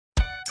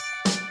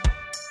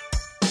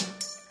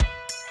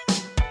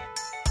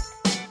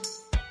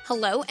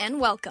Hello and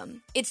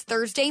welcome. It's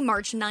Thursday,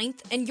 March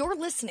 9th, and you're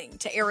listening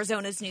to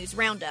Arizona's News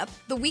Roundup,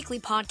 the weekly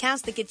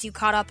podcast that gets you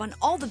caught up on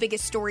all the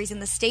biggest stories in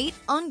the state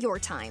on your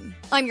time.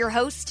 I'm your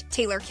host,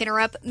 Taylor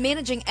Kinnerup,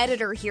 managing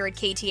editor here at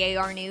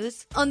KTAR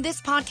News. On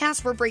this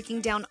podcast, we're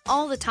breaking down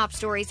all the top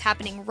stories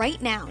happening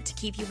right now to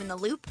keep you in the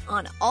loop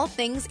on all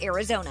things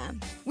Arizona.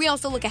 We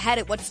also look ahead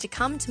at what's to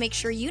come to make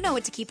sure you know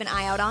what to keep an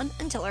eye out on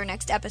until our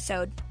next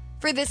episode.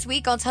 For this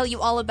week, I'll tell you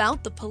all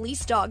about the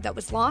police dog that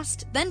was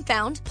lost, then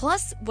found,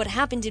 plus what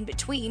happened in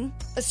between,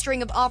 a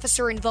string of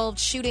officer-involved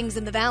shootings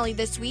in the Valley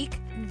this week,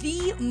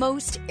 the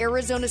most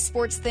Arizona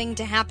sports thing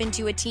to happen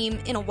to a team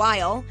in a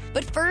while.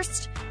 But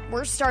first,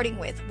 we're starting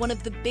with one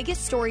of the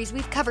biggest stories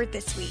we've covered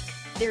this week.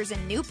 There's a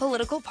new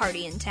political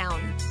party in town.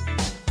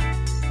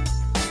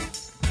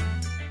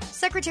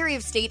 Secretary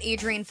of State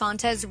Adrian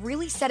Fontes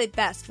really said it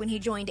best when he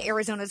joined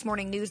Arizona's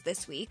Morning News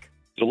this week.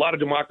 There's a lot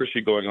of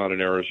democracy going on in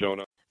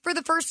Arizona. For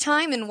the first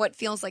time in what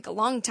feels like a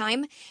long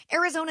time,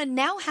 Arizona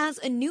now has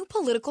a new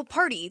political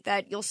party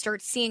that you'll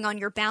start seeing on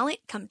your ballot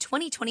come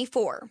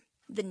 2024,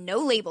 the No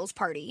Labels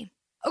Party.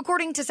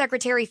 According to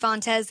Secretary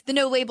Fontes, the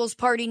No Labels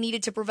Party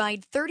needed to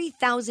provide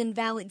 30,000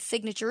 valid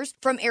signatures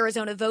from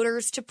Arizona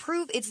voters to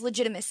prove its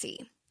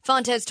legitimacy.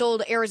 Fontes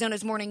told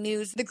Arizona's Morning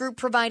News the group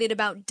provided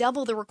about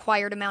double the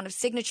required amount of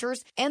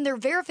signatures, and their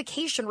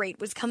verification rate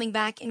was coming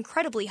back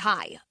incredibly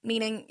high,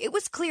 meaning it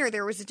was clear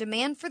there was a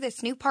demand for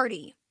this new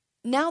party.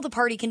 Now the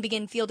party can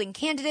begin fielding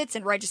candidates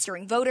and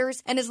registering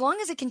voters, and as long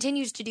as it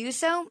continues to do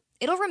so,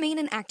 it'll remain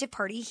an active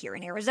party here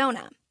in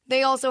Arizona.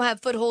 They also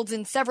have footholds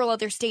in several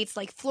other states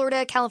like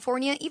Florida,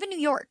 California, even New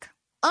York.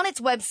 On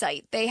its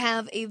website, they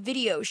have a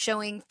video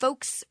showing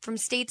folks from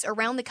states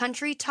around the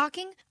country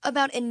talking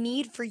about a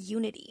need for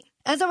unity.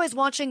 As I was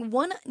watching,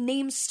 one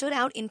name stood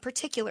out in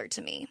particular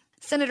to me,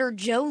 Senator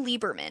Joe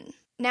Lieberman.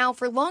 Now,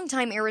 for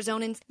longtime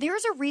Arizonans,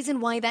 there's a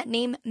reason why that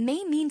name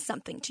may mean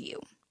something to you.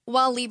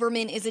 While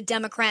Lieberman is a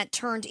Democrat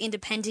turned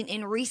independent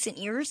in recent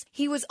years,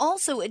 he was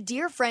also a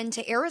dear friend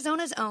to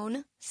Arizona's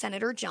own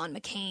Senator John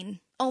McCain.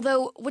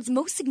 Although what's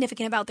most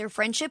significant about their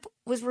friendship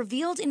was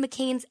revealed in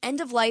McCain's End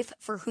of Life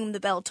For Whom the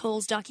Bell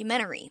Tolls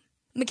documentary.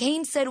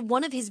 McCain said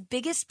one of his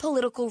biggest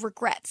political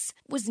regrets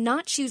was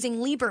not choosing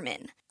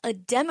Lieberman, a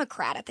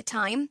Democrat at the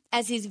time,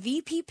 as his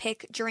VP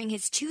pick during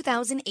his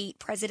 2008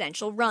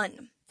 presidential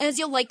run. As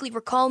you'll likely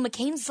recall,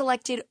 McCain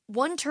selected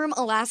one-term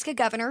Alaska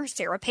Governor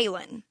Sarah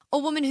Palin, a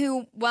woman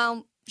who,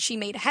 while she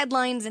made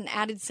headlines and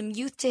added some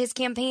youth to his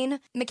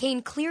campaign,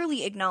 McCain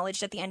clearly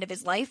acknowledged at the end of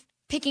his life,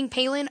 picking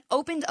Palin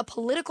opened a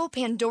political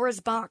Pandora's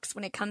box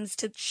when it comes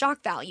to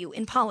shock value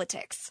in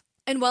politics.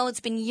 And while it's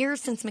been years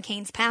since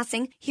McCain's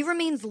passing, he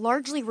remains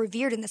largely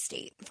revered in the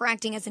state for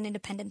acting as an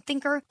independent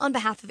thinker on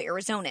behalf of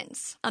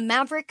Arizonans, a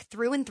maverick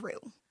through and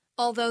through.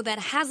 Although that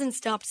hasn't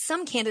stopped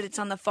some candidates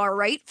on the far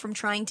right from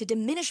trying to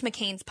diminish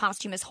McCain's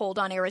posthumous hold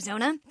on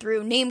Arizona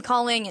through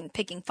name-calling and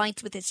picking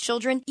fights with his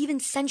children, even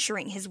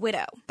censuring his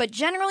widow. But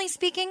generally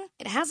speaking,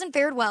 it hasn't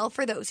fared well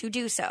for those who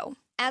do so.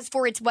 As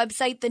for its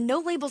website, the No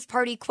Labels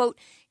Party, quote,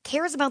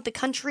 cares about the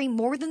country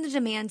more than the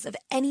demands of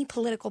any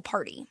political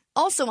party.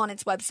 Also on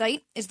its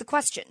website is the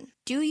question,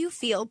 do you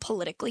feel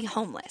politically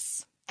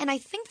homeless? And I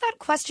think that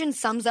question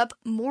sums up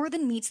more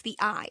than meets the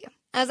eye.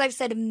 As I've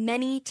said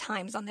many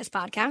times on this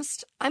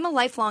podcast, I'm a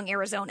lifelong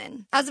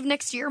Arizonan. As of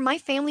next year, my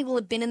family will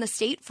have been in the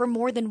state for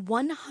more than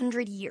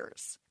 100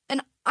 years.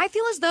 And I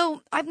feel as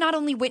though I've not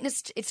only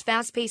witnessed its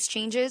fast-paced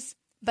changes,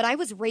 but I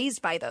was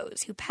raised by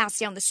those who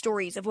passed down the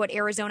stories of what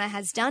Arizona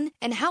has done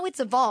and how it's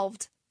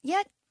evolved,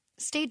 yet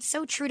stayed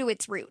so true to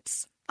its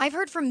roots. I've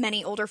heard from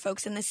many older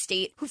folks in this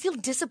state who feel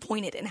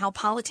disappointed in how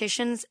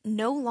politicians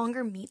no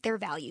longer meet their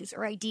values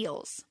or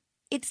ideals.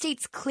 It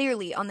states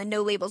clearly on the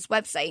No Labels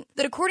website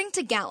that according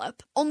to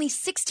Gallup, only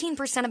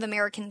 16% of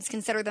Americans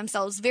consider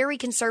themselves very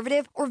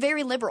conservative or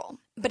very liberal.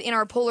 But in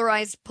our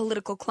polarized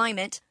political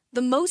climate,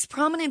 the most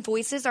prominent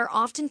voices are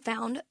often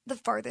found the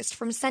farthest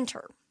from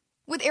center.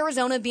 With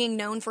Arizona being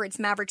known for its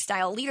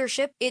maverick-style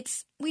leadership,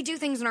 it's we do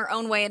things in our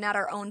own way and at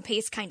our own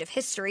pace kind of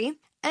history,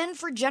 and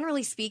for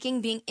generally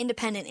speaking being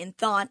independent in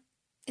thought,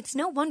 it's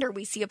no wonder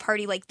we see a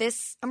party like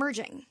this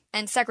emerging.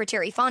 And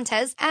Secretary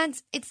Fontes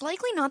adds it's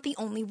likely not the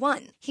only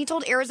one. He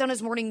told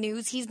Arizona's Morning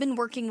News he's been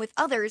working with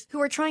others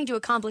who are trying to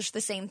accomplish the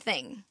same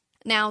thing.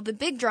 Now, the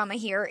big drama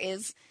here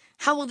is,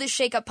 how will this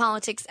shake up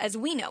politics as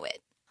we know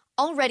it?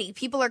 Already,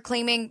 people are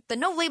claiming the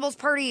No Labels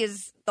Party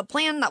is the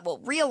plan that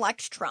will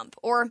re-elect Trump,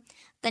 or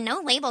the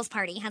No Labels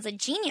Party has a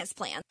genius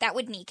plan that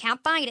would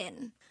kneecap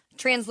Biden.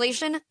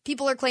 Translation,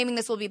 people are claiming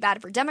this will be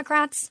bad for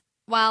Democrats,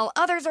 while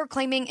others are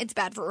claiming it's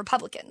bad for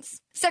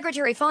Republicans.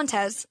 Secretary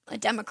Fontes, a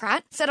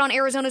Democrat, said on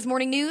Arizona's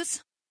Morning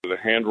News, The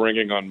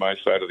hand-wringing on my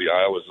side of the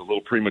aisle is a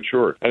little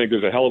premature. I think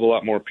there's a hell of a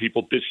lot more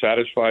people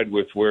dissatisfied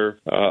with where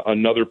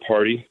another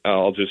party,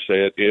 I'll just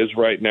say it, is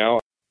right now.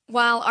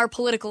 While our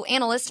political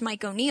analyst,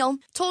 Mike O'Neill,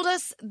 told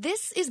us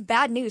this is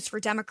bad news for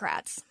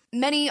Democrats.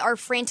 Many are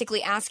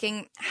frantically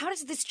asking, how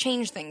does this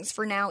change things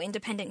for now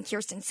independent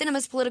Kyrsten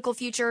Sinema's political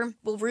future?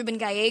 Will Ruben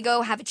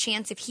Gallego have a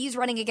chance if he's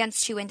running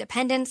against two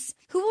independents?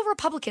 Who will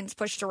Republicans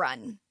push to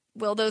run?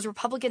 Will those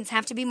Republicans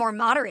have to be more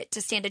moderate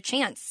to stand a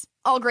chance?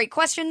 All great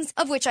questions,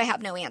 of which I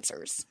have no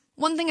answers.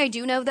 One thing I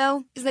do know,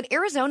 though, is that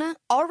Arizona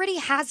already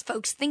has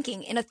folks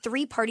thinking in a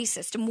three-party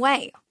system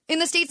way. In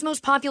the state's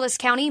most populous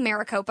county,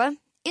 Maricopa,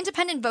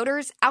 independent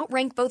voters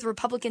outrank both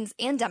Republicans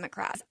and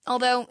Democrats,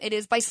 although it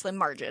is by slim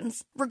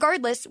margins.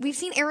 Regardless, we've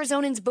seen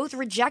Arizonans both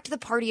reject the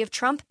party of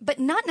Trump, but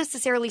not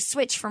necessarily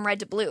switch from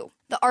red to blue.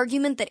 The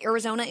argument that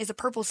Arizona is a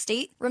purple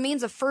state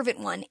remains a fervent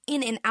one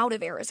in and out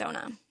of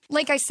Arizona.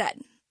 Like I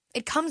said,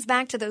 it comes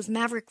back to those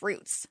maverick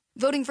roots,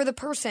 voting for the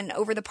person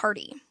over the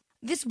party.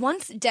 This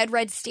once dead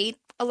red state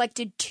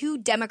elected 2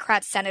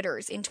 Democrat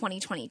senators in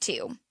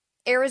 2022.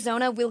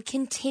 Arizona will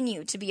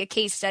continue to be a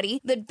case study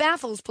that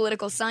baffles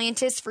political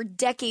scientists for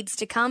decades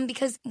to come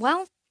because,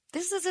 well,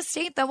 this is a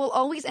state that will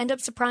always end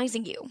up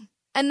surprising you.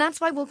 And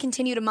that's why we'll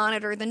continue to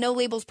monitor the No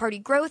Labels Party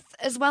growth,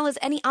 as well as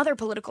any other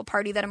political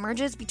party that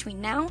emerges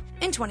between now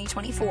and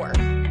 2024.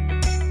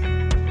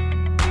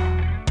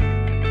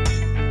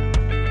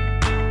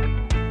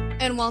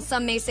 And while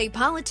some may say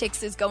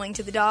politics is going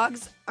to the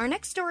dogs, our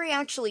next story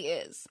actually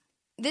is.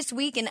 This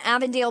week, an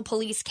Avondale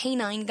police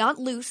canine got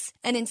loose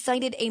and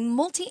incited a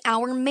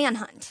multi-hour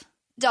manhunt.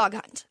 Dog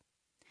hunt.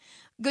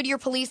 Goodyear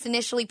police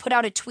initially put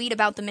out a tweet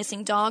about the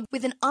missing dog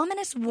with an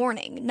ominous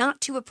warning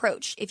not to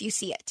approach if you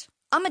see it.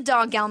 I'm a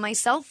dog gal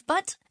myself,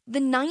 but the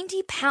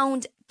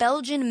 90-pound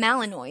Belgian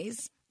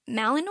Malinois...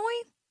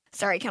 Malinois?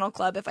 Sorry, Kennel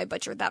Club, if I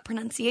butchered that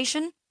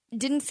pronunciation.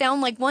 Didn't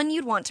sound like one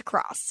you'd want to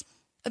cross.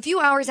 A few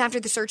hours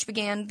after the search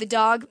began, the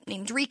dog,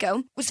 named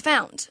Rico, was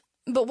found.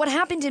 But what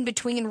happened in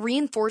between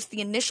reinforced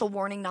the initial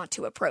warning not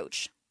to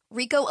approach.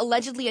 Rico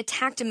allegedly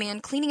attacked a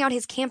man cleaning out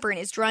his camper in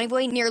his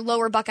driveway near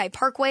Lower Buckeye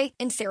Parkway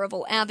and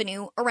Saraville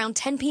Avenue around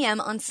 10 p.m.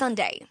 on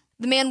Sunday.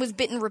 The man was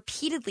bitten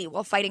repeatedly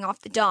while fighting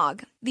off the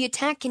dog. The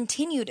attack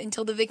continued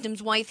until the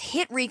victim's wife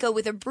hit Rico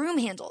with a broom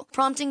handle,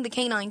 prompting the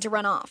canine to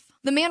run off.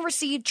 The man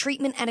received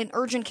treatment at an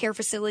urgent care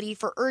facility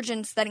for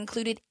urgents that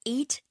included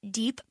 8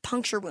 deep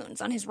puncture wounds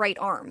on his right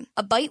arm,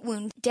 a bite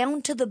wound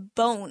down to the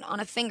bone on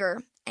a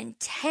finger, and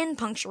 10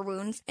 puncture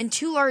wounds and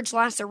 2 large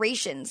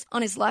lacerations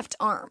on his left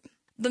arm.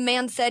 The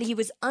man said he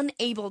was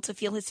unable to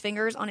feel his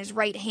fingers on his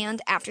right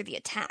hand after the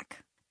attack.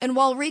 And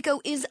while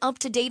Rico is up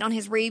to date on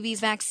his rabies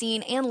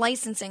vaccine and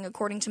licensing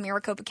according to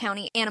Maricopa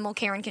County Animal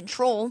Care and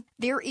Control,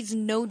 there is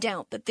no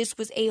doubt that this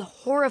was a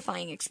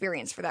horrifying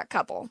experience for that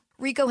couple.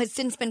 Rico has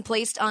since been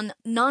placed on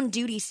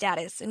non-duty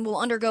status and will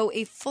undergo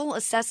a full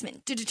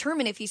assessment to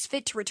determine if he's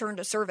fit to return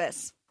to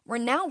service. We're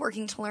now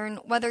working to learn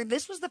whether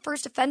this was the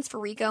first offense for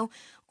Rico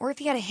or if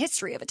he had a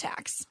history of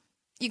attacks.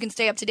 You can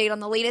stay up to date on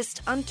the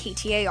latest on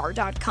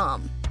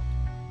KTAR.com.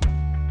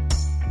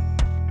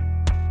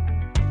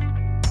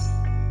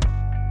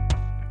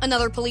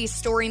 Another police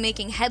story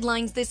making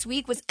headlines this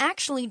week was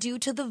actually due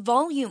to the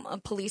volume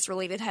of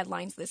police-related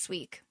headlines this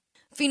week.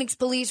 Phoenix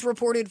police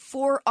reported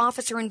 4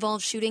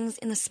 officer-involved shootings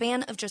in the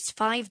span of just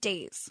 5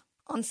 days.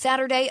 On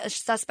Saturday, a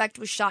suspect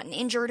was shot and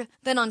injured.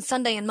 Then on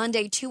Sunday and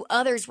Monday, 2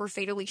 others were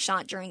fatally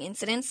shot during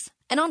incidents.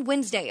 And on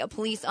Wednesday, a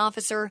police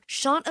officer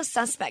shot a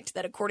suspect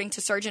that, according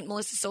to Sergeant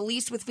Melissa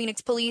Solis with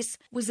Phoenix Police,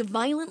 was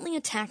violently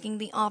attacking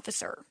the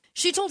officer.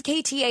 She told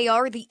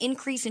KTAR the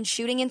increase in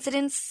shooting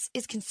incidents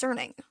is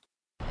concerning.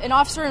 An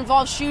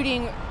officer-involved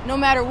shooting, no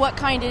matter what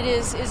kind it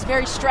is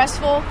very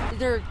stressful.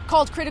 They're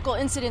called critical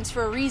incidents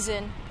for a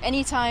reason.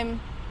 Anytime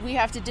we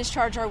have to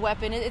discharge our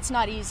weapon, it's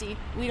not easy.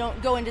 We don't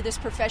go into this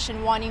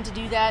profession wanting to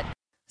do that.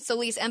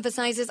 Solis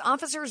emphasizes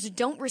officers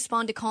don't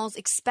respond to calls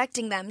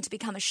expecting them to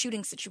become a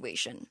shooting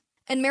situation.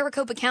 And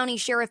Maricopa County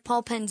Sheriff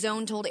Paul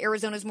Penzone told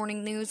Arizona's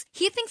Morning News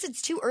he thinks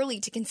it's too early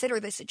to consider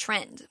this a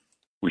trend.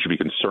 We should be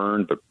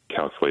concerned, but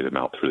calculate them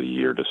out through the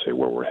year to say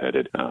where we're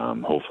headed.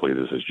 Hopefully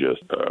this is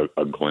just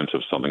a glimpse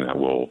of something that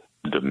will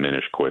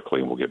diminish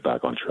quickly and we'll get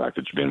back on track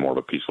to being more of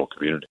a peaceful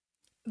community.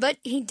 But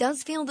he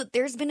does feel that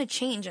there's been a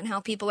change in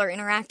how people are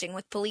interacting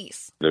with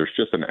police. There's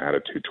just an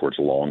attitude towards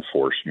law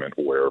enforcement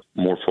where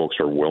more folks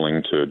are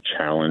willing to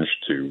challenge,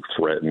 to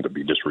threaten, to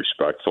be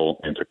disrespectful,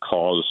 and to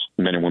cause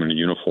men and women in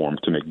uniform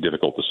to make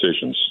difficult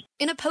decisions.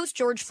 In a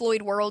post-George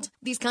Floyd world,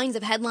 these kinds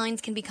of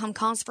headlines can become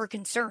cause for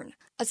concern,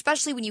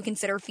 especially when you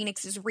consider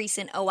Phoenix's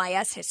recent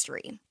OIS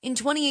history. In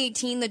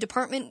 2018, the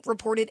department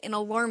reported an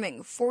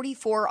alarming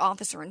 44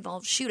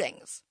 officer-involved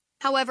shootings.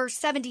 However,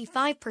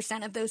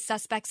 75% of those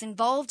suspects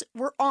involved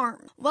were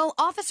armed. While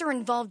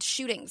officer-involved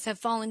shootings have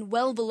fallen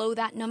well below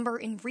that number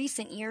in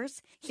recent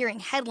years, hearing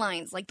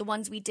headlines like the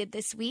ones we did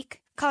this week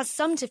caused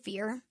some to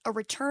fear a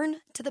return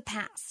to the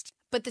past.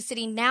 But the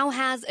city now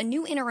has a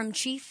new interim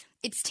chief.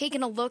 It's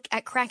taken a look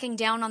at cracking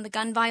down on the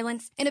gun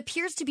violence and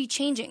appears to be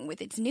changing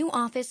with its new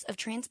Office of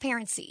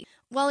Transparency.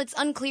 While it's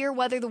unclear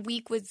whether the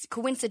week was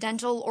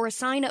coincidental or a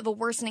sign of a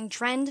worsening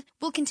trend,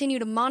 we'll continue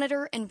to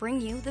monitor and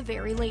bring you the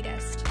very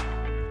latest.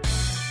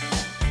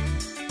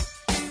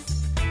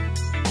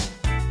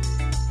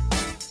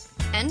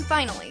 And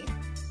finally,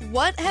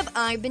 what have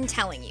I been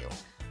telling you?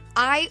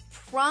 I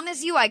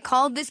promise you I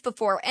called this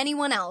before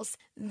anyone else.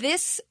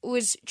 This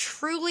was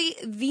truly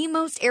the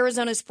most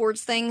Arizona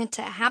sports thing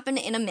to happen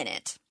in a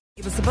minute.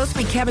 It was supposed to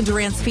be Kevin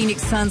Durant's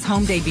Phoenix Suns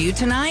home debut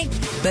tonight,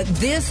 but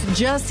this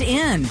just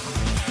in.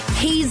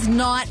 He's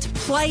not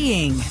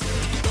playing.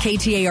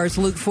 KTAR's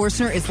Luke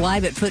Forstner is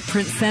live at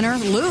Footprint Center.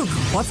 Luke,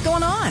 what's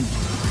going on?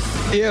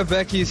 Yeah,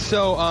 Becky,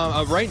 so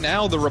right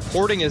now the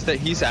reporting is that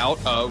he's out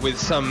with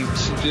some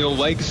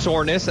leg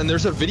soreness, and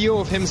there's a video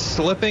of him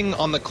slipping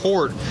on the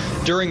court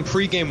during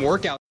pregame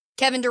workout.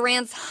 Kevin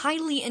Durant's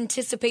highly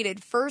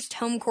anticipated first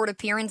home court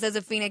appearance as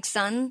a Phoenix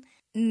Sun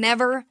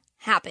never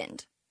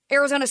happened.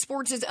 Arizona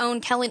Sports'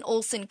 own Kellen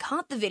Olson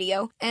caught the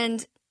video,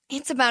 and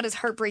it's about as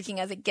heartbreaking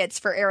as it gets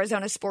for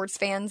Arizona sports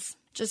fans.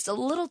 Just a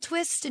little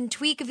twist and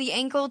tweak of the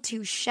ankle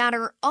to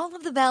shatter all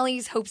of the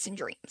Valley's hopes and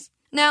dreams.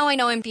 Now, I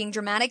know I'm being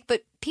dramatic,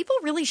 but people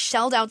really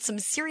shelled out some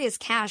serious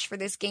cash for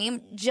this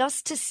game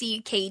just to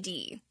see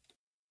KD.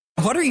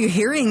 What are you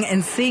hearing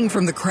and seeing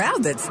from the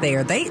crowd that's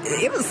there?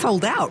 It was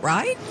sold out,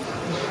 right?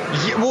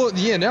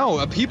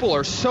 People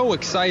are so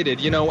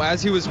excited.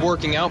 As he was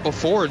working out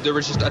before, there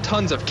was just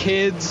tons of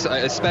kids,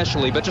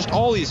 especially, but just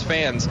all these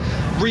fans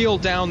real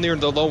down there in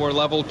the lower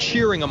level,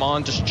 cheering him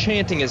on, just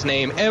chanting his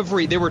name.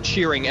 They were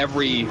cheering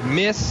every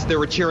miss. They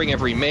were cheering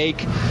every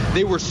make.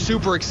 They were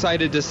super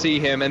excited to see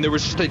him, and there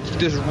was just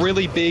this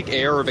really big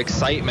air of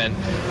excitement.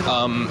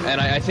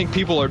 And I think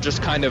people are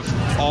just kind of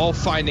all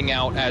finding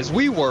out, as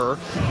we were,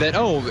 that,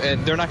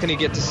 and they're not going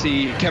to get to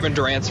see Kevin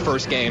Durant's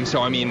first game.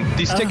 So,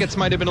 these tickets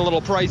might have been a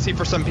little pricey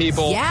for some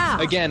people.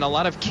 Yeah. Again, a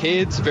lot of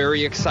kids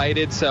very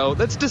excited, so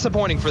that's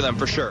disappointing for them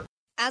for sure.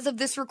 As of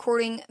this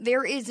recording,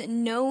 there is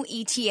no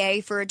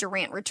ETA for a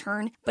Durant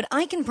return, but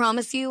I can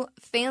promise you,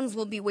 fans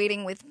will be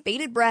waiting with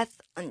bated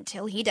breath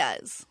until he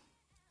does.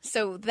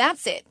 So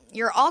that's it.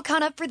 You're all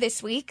caught up for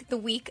this week, the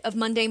week of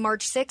Monday,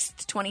 March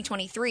 6th,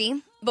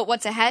 2023. But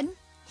what's ahead?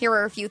 Here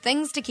are a few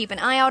things to keep an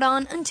eye out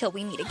on until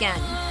we meet again.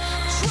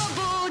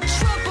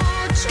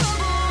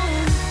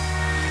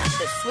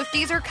 The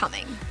Swifties are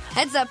coming.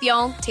 Heads up,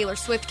 y'all. Taylor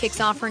Swift kicks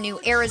off her new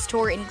Eras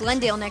Tour in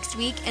Glendale next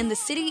week, and the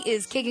city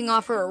is kicking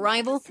off her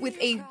arrival with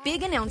a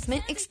big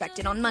announcement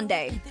expected on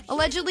Monday.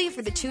 Allegedly,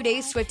 for the 2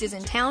 days Swift is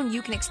in town,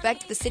 you can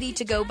expect the city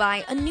to go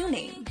by a new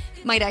name.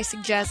 Might I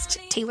suggest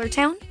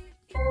Taylortown?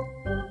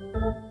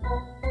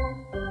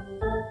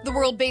 The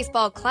World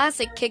Baseball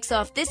Classic kicks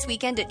off this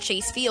weekend at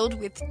Chase Field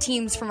with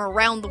teams from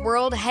around the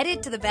world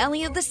headed to the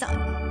Valley of the Sun.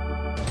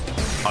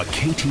 A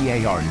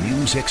KTAR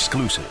News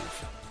exclusive.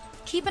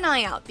 Keep an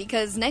eye out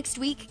because next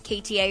week,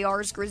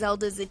 KTAR's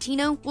Griselda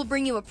Zatino will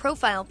bring you a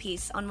profile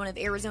piece on one of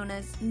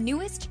Arizona's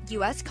newest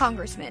U.S.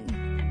 congressmen.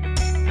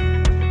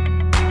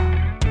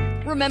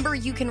 Remember,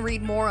 you can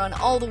read more on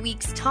all the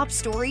week's top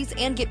stories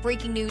and get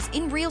breaking news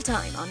in real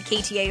time on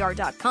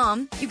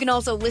KTAR.com. You can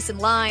also listen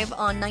live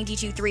on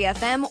 92.3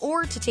 FM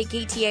or to take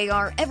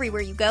KTAR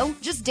everywhere you go,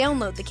 just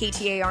download the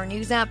KTAR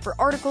News app for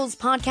articles,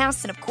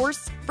 podcasts, and of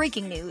course,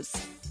 breaking news.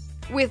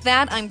 With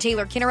that, I'm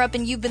Taylor Kinnerup,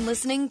 and you've been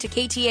listening to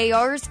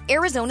KTAR's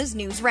Arizona's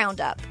News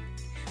Roundup.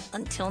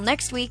 Until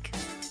next week.